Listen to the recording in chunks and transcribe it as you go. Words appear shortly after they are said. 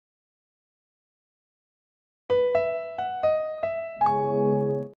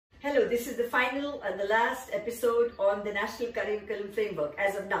this is the final and the last episode on the National Curriculum Framework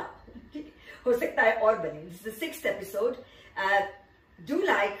as of now. हो सकता है और बने. This is the 6th episode. Do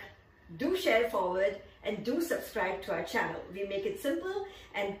like, do share forward, and do subscribe to our channel. We make it simple,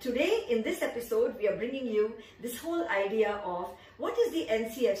 and today in this episode we are bringing you this whole idea of what is the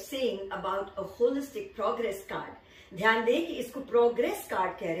NCF saying about a holistic progress card. ध्यान दें कि इसको progress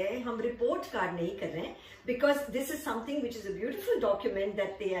card कह रहे हैं, हम report card नहीं कर रहे हैं, because this is something which is a beautiful document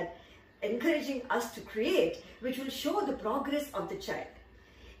that they are encouraging us to create, which will show the progress of the child.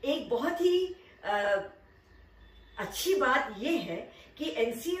 एक बहुत ही अच्छी बात ये है कि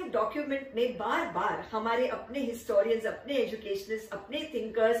NCF डॉक्यूमेंट में बार बार हमारे अपने हिस्टोरियंस, अपने एजुकेशनिस्ट, अपने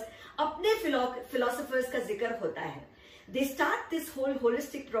थिंकर्स, अपने फिलोसोफर्स का जिक्र होता है. They start this whole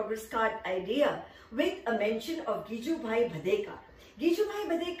holistic progress card idea with a mention of गिजू भाई भदेका. गिजू भाई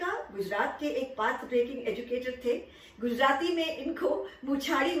भदेका गुजरात के एक पाथ ब्रेकिंग एजुकेटर थे. गुजराती में इनको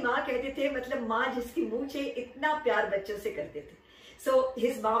मुछाड़ी माँ कहते थे, मतलब माँ जिसकी मूछे इतना प्यार बच्चों से करते थे. So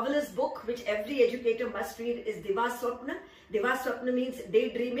his marvelous book, which every educator must read, is दिवा स्वप्न. दिवा स्वप्न means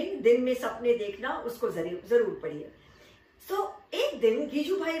daydreaming, दिन में सपने देखना, उसको जरूर पढ़िए. So एक दिन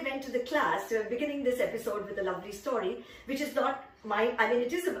गिजू भाई went to the class, beginning this episode with a lovely story, which is not mine. I mean,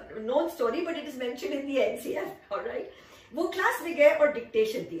 it is a known story, but it is mentioned in the NCF. All right. वो class में गए और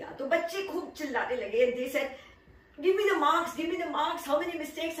dictation दिया, तो बच्चे खूब चिल्लाने लगे. And they said, "Give me the marks, give me the marks. How many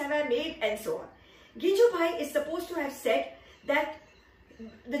mistakes have I made?" and so on. Ginju Bhai is supposed to have said that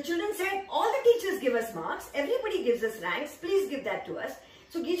the children said, "All the teachers give us marks. Everybody gives us ranks. Please give that to us."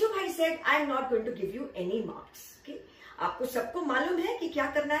 So Ginju Bhai said, "I'm not going to give you any marks." Okay? आपको सबको मालूम है कि क्या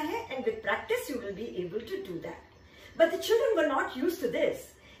करना है, and with practice you will be able to do that. But the children were not used to this,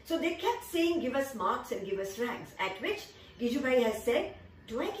 so they kept saying, "Give us marks and give us ranks." At which Ginju Bhai has said,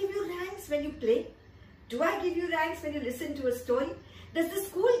 "Do I give you ranks when you play? Do I give you ranks when you listen to a story? Does the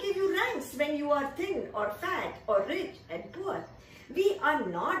school give you ranks when you are thin or fat or rich and poor? We are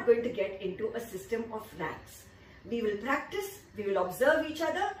not going to get into a system of ranks. We will practice, we will observe each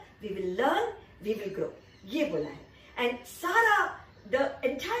other, we will learn, we will grow." ये बोला है. And the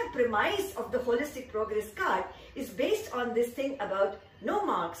entire premise of the holistic progress card is based on this thing about no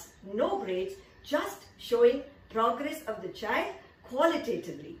marks, no grades, just showing progress of the child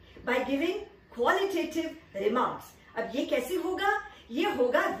qualitatively by giving qualitative remarks. अब ये कैसे होगा? ये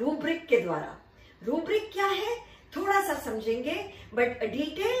होगा rubric के द्वारा. Rubric क्या है? थोड़ा सा समझेंगे, but a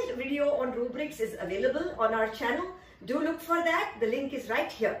detailed video on rubrics is available on our channel. Do look for that. The link is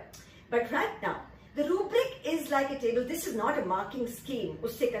right here. But right now, the rubric is like a table. This is not a marking scheme.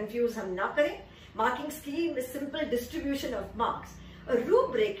 उससे confuse हम ना करें. Marking scheme is simple distribution of marks. A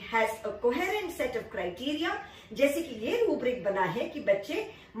rubric has a coherent set of criteria. जैसे कि ये rubric बना है कि बच्चे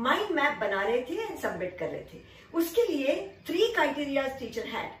mind map बना रहे थे and submit कर रहे थे. उसके लिए 3 criteria teacher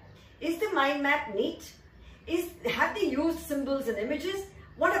had. Is the mind map neat? Have they used symbols and images?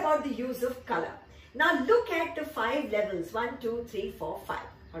 What about the use of color? Now look at the 5 levels. 1, 2, 3, 4, 5.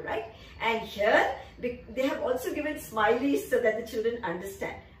 All right. And here they have also given smileys so that the children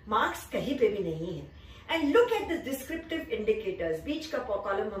understand. Marks कहीं पे भी नहीं है. And look at the descriptive indicators. बीच का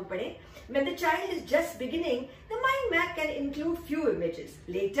column हम पढ़ें. When the child is just beginning, the mind map can include few images.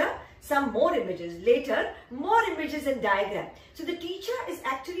 Later, some more images. Later, more images and diagram. So the teacher is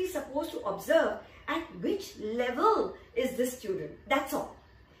actually supposed to observe at which level is this student. That's all.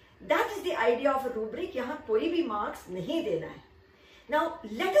 That is the idea of a rubric. यहाँ कोई भी marks नहीं देना है. Now,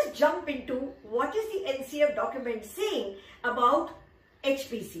 let us jump into what is the NCF document saying about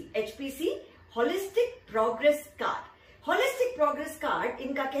HPC. HPC, Holistic Progress Card. Holistic Progress Card,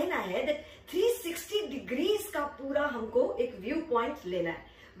 इनका कहना है that 360 degrees का पूरा हमको एक viewpoint लेना है.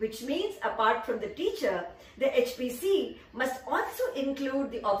 Which means, apart from the teacher, the HPC must also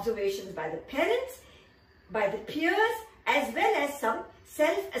include the observations by the parents, by the peers, as well as some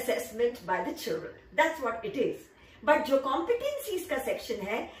self-assessment by the children. That's what it is. But जो competencies का section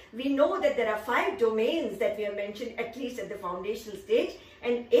है, we know that there are 5 domains that we have mentioned at least at the foundational stage,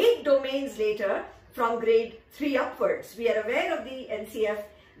 and 8 domains later from grade 3 upwards. We are aware of the NCF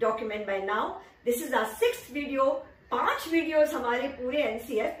document by now. This is our 6th video. 5 videos हमारे पूरे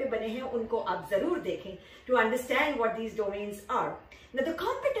NCF पे बने हैं, उनको आप जरूर देखें to understand what these domains are. Now the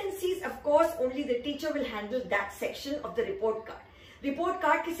competencies, of course, only the teacher will handle that section of the report card. Report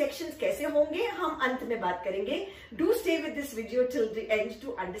card के सेक्शंस कैसे होंगे हम अंत में बात करेंगे. Do stay with this video till the end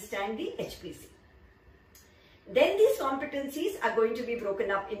to understand the HPC. Then these competencies are going to be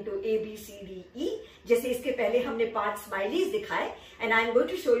broken up into A, B, C, D, E. जैसे इसके पहले हमने 5 smileys दिखाए, and I'm going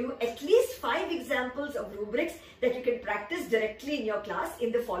to show you at least 5 examples of rubrics that you can practice directly in your class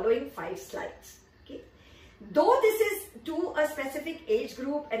in the following 5 slides. Okay. Though this is to a specific age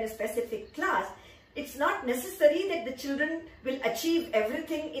group and a specific class, it's not necessary that the children will achieve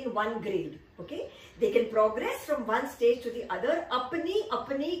everything in one grade. Okay, they can progress from one stage to the other.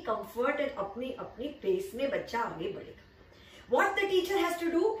 अपनी comfort and अपनी pace में बच्चा आगे बढ़ेगा. What the teacher has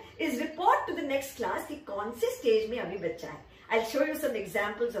to do is report to the next class कि कौन से stage में अभी बच्चा है. I'll show you some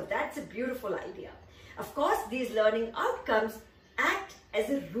examples of that. It's a beautiful idea. Of course, these learning outcomes act as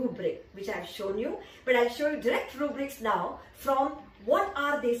a rubric, which I've shown you, but I'll show you direct rubrics now from what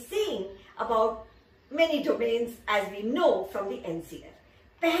are they saying about many domains as we know from the NCF.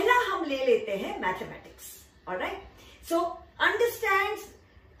 पहला हम ले लेते हैं mathematics. All right. So understands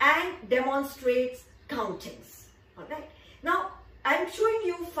and demonstrates countings. All right. Now I'm showing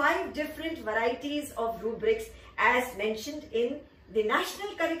you 5 different varieties of rubrics as mentioned in the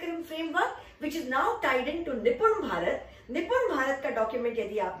National Curriculum Framework, which is now tied into निपुण भारत. निपुण भारत का document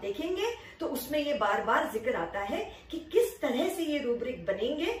यदि आप देखेंगे तो उसमें ये बार बार जिक्र आता है कि किस तरह से ये रूब्रिक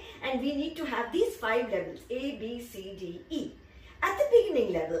बनेंगे, and we need to have these 5 levels A, B, C, D, E. At the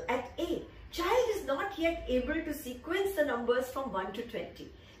beginning level, at A, child is not yet able to sequence the numbers from 1 to 20.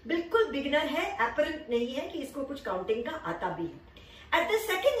 बिल्कुल बिगिनर है, apparent नहीं है कि इसको कुछ counting का आता भी है. At the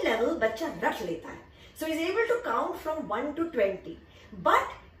second level, बच्चा रट लेता है, so is able to count from 1 to 20.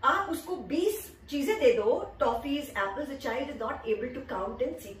 But आप उसको 20 चीजें दे दो, toffees, apples, the child is not able to count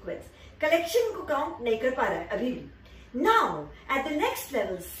in sequence. Collection को काउंट नहीं कर पा रहा है अभी भी. Now, at the next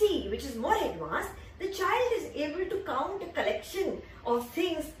level, C, which is more advanced, the child is able to count a collection of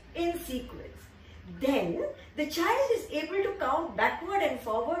things in sequence. Then, the child is able to count backward and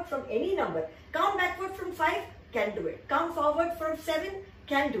forward from any number. Count backward from 5, can do it. Count forward from 7,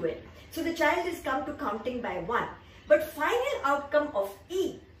 can do it. So, the child is come to counting by 1. But final outcome of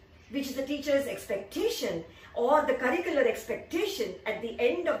E, which is the teacher's expectation or the curricular expectation at the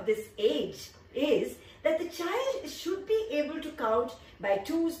end of this age, is that the child should be able to count by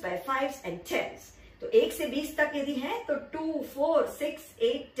 2s, by 5s and 10s. तो 1 से 20 तक यदि है तो 2, 4, 6,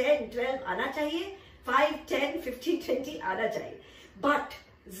 8, 10, 12 आना चाहिए, 5, 10, 15, 20 आना चाहिए. But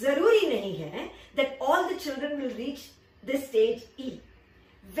जरूरी नहीं है that all the children will reach this stage E.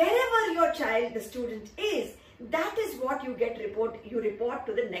 Wherever your child, the student is, that is what you report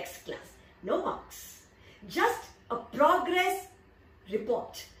to the next class. No marks. Just a progress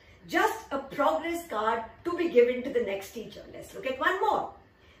report. Just a progress card to be given to the next teacher. Let's look at one more.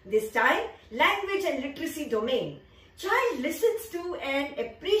 This time, language and literacy domain. Child listens to and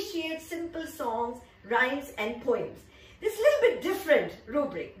appreciates simple songs, rhymes and poems. This is a little bit different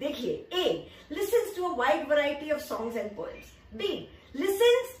rubric. देखिए, A, listens to a wide variety of songs and poems. B,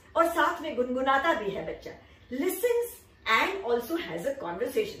 listens और साथ में गुनगुनाता भी है बच्चा. Listens and also has a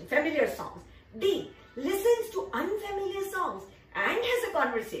conversation, familiar songs. D, listens to unfamiliar songs and has a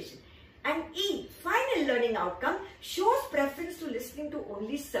conversation. And E, final learning outcome, shows preference to listening to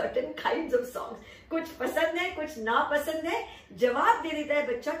only certain kinds of songs. कुछ पसंद है, कुछ नापसंद है, जवाब दे देता है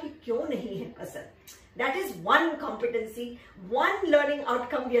बच्चा कि क्यों नहीं है पसंद. That is one competency, one learning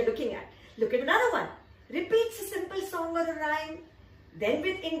outcome we are looking at. Look at another one. Repeats a simple song or a rhyme, then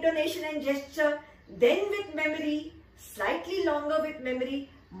with intonation and gesture, then with memory, slightly longer with memory,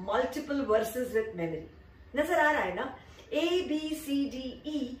 multiple verses with memory. नजर आ रहा है ना? A, B, C, D,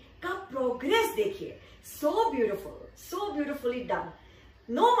 E का progress देखिए. So beautiful, so beautifully done.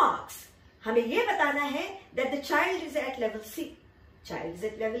 No marks. हमें ये बताना है that the child is at level C, child is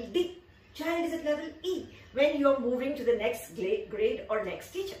at level D, child is at level E when you are moving to the next grade or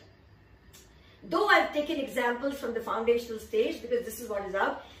next teacher. Though I've taken examples from the foundational stage because this is what is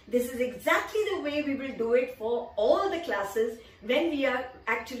out, this is exactly the way we will do it for all the classes when we are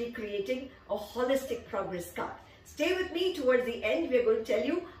actually creating a holistic progress card. Stay with me towards the end. We are going to tell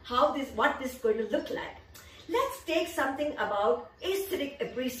you what this is going to look like. Let's take something about aesthetic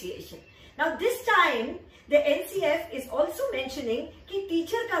appreciation. Now this time, the NCF is also mentioning कि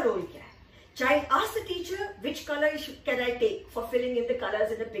teacher का role क्या है. Child asks the teacher, which color can I take for filling in the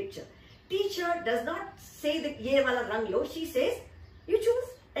colors in the picture. Teacher does not say that ये वाला रंग लो. She says, you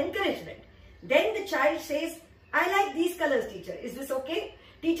choose. Encouragement. Then the child says, I like these colors, teacher. Is this okay?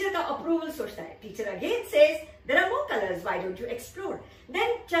 Teacher का approval सोचता है. Teacher again says, there are more colors. Why don't you explore? Then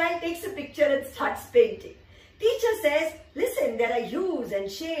child takes a picture and starts painting. Teacher says, listen, there are hues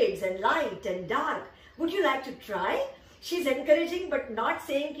and shades and light and dark. Would you like to try? She's encouraging but not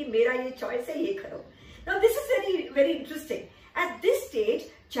saying कि मेरा ये choice है ये करो. Now this is very, very interesting. At this stage,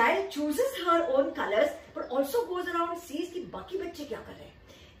 child chooses her own colors but also goes around and sees कि बाकी बच्चे क्या कर रहे हैं.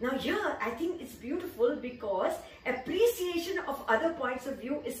 Now here, I think it's beautiful because appreciation of other points of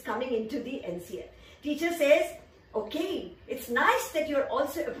view is coming into the NCF. Teacher says, Okay, it's nice that you're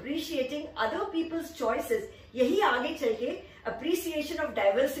also appreciating other people's choices. यही आगे चल के appreciation of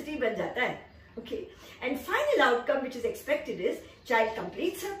diversity बन जाता है. Okay, and final outcome which is expected is child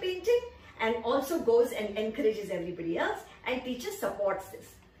completes her painting and also goes and encourages everybody else, and teacher supports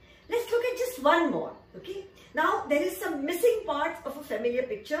this. Let's look at just one more. Okay, now there is some missing parts of a familiar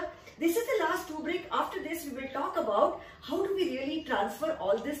picture. This is the last rubric. After this, we will talk about how do we really transfer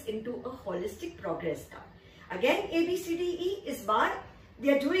all this into a holistic progress card. Again, A, B, C, D, E is bar. They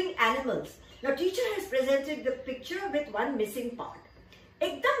are doing animals. Now, teacher has presented the picture with one missing part.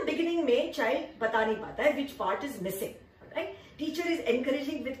 Ekdam beginning mein child bata nahi pata hai which part is missing. Right? Teacher is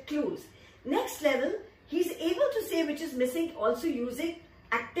encouraging with clues. Next level, he is able to say which is missing also using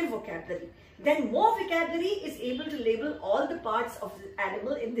active vocabulary. Then more vocabulary is able to label all the parts of the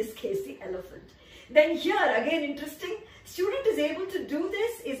animal, in this case the elephant. Then here again interesting, student is able to do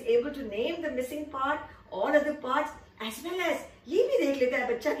this, is able to name the missing part, all other parts, as well as ये भी देख लेता है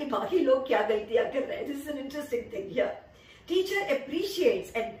बच्चा कि बाकी लोग क्या गलतियां कर रहे हैं. This is an interesting thing here. Teacher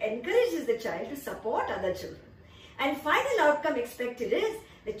appreciates and encourages the child to support other children. And final outcome expected is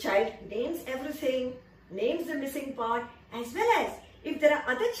the child names everything, names the missing part, as well as if there are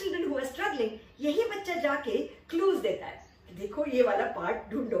other children who are struggling, यही बच्चा जाके clues देता है. देखो ये वाला part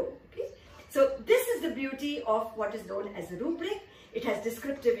ढूंढो. Okay? So this is the beauty of what is known as a rubric. It has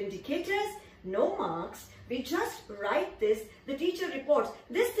descriptive indicators, no marks. We just write this. The teacher reports.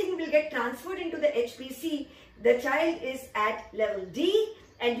 This thing will get transferred into the HPC. The child is at level D,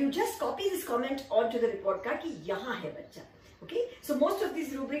 and you just copy this comment onto the report card कि यहाँ है बच्चा. Okay? So most of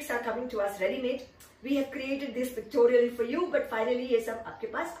these rubrics are coming to us ready-made. We have created this pictorially for you, but finally ये सब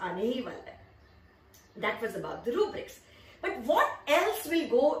आपके पास आने ही वाला है. That was about the rubrics. But what else will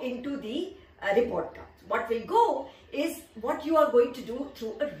go into the report card? What will go is what you are going to do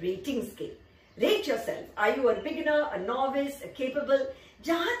through a rating scale. Rate yourself. Are you a beginner, a novice, a capable?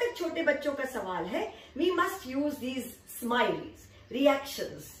 जहाँ तक छोटे बच्चों का सवाल है, we must use these smileys,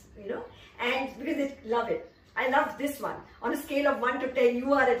 reactions, you know, and because they love it. I love this one. On a scale of 1 to 10,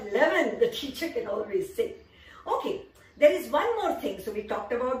 you are at 11, the teacher can always say. Okay, there is one more thing. So we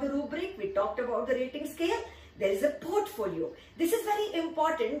talked about the rubric, we talked about the rating scale. There is a portfolio. This is very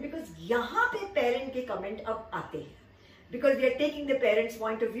important because यहाँ पे parent के comment अब आते हैं. Because we are taking the parent's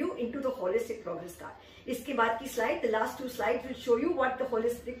point of view into the holistic progress card. इसके बाद की slide, the last two slides will show you what the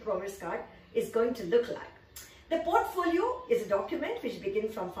holistic progress card is going to look like. The portfolio is a document which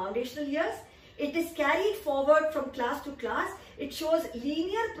begins from foundational years. It is carried forward from class to class. It shows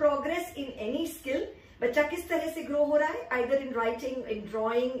linear progress in any skill. बच्चा किस तरह से grow हो रहा है, either in writing, in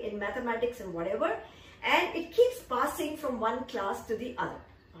drawing, in mathematics and whatever. And it keeps passing from one class to the other.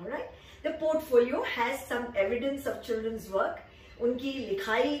 All right. The portfolio has some evidence of children's work, unki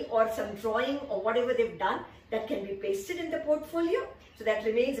likhai or some drawing or whatever they've done that can be pasted in the portfolio. So that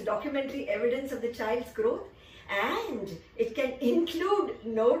remains a documentary evidence of the child's growth. And it can include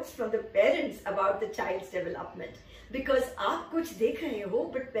notes from the parents about the child's development. Because आप कुछ देख रहे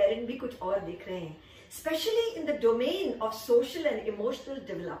हो, but parent भी कुछ और देख रहे हैं. Especially in the domain of social and emotional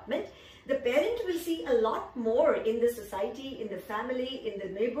development, the parent will see a lot more in the society, in the family, in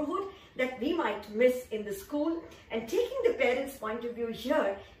the neighborhood that we might miss in the school. And taking the parent's point of view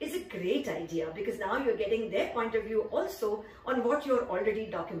here is a great idea because now you're getting their point of view also on what you're already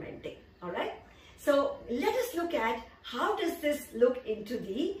documenting. All right. So let us look at how does this look into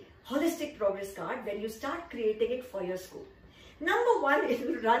the holistic progress card when you start creating it for your school. Number one, it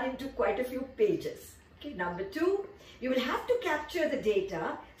will run into quite a few pages. Okay. Number two, you will have to capture the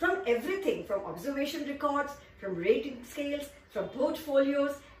data from everything, from observation records, from rating scales, from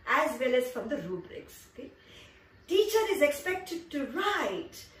portfolios, as well as from the rubrics. Okay. Teacher is expected to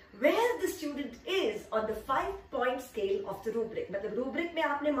write where the student is on the 5-point scale of the rubric. मतलब rubric में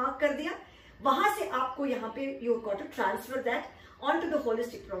आपने mark कर दिया, वहाँ से आपको यहाँ पे you've got to transfer that onto the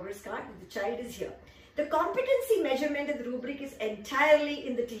holistic progress card. The child is here. The competency measurement in the rubric is entirely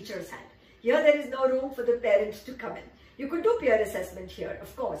in the teacher's hand. Here there is no room for the parents to come in. You could do peer assessment here,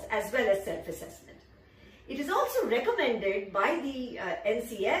 of course, as well as self-assessment. It is also recommended by the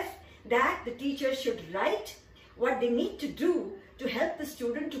NCF that the teacher should write what they need to do to help the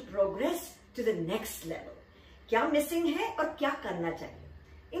student to progress to the next level. क्या missing है और क्या करना चाहिए?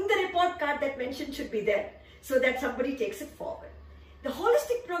 In the report card, that mention should be there so that somebody takes it forward. The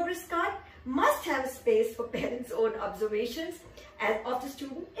holistic progress card must have space for parents' own observations of the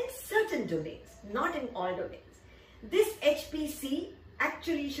student in certain domains, not in all domains. This HPC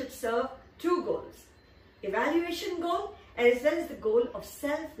actually should serve two goals: evaluation goal as well as the goal of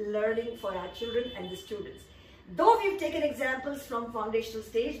self-learning for our children and the students. Though we've taken examples from foundational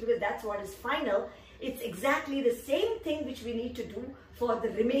stage because that's what is final, It's exactly the same thing which we need to do for the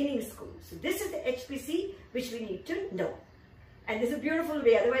remaining schools. So this is the HPC which we need to know. And this is a beautiful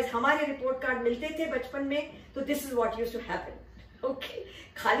way. Otherwise, हमारे report card मिलते थे बचपन में, तो this is what used to happen. Okay,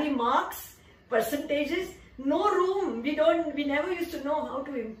 खाली marks, percentages, no room. We never used to know how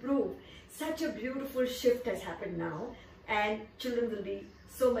to improve. Such a beautiful shift has happened now, and children will be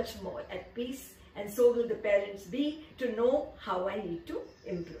so much more at peace, and so will the parents be, to know how I need to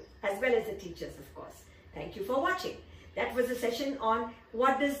improve, as well as the teachers, of course. Thank you for watching. That was a session on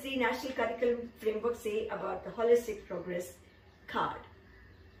what does the National Curriculum Framework say about the holistic progress card.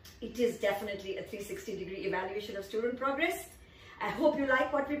 It is definitely a 360-degree evaluation of student progress. I hope you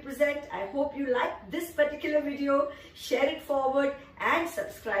like what we present. I hope you like this particular video. Share it forward and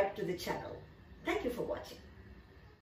subscribe to the channel. Thank you for watching.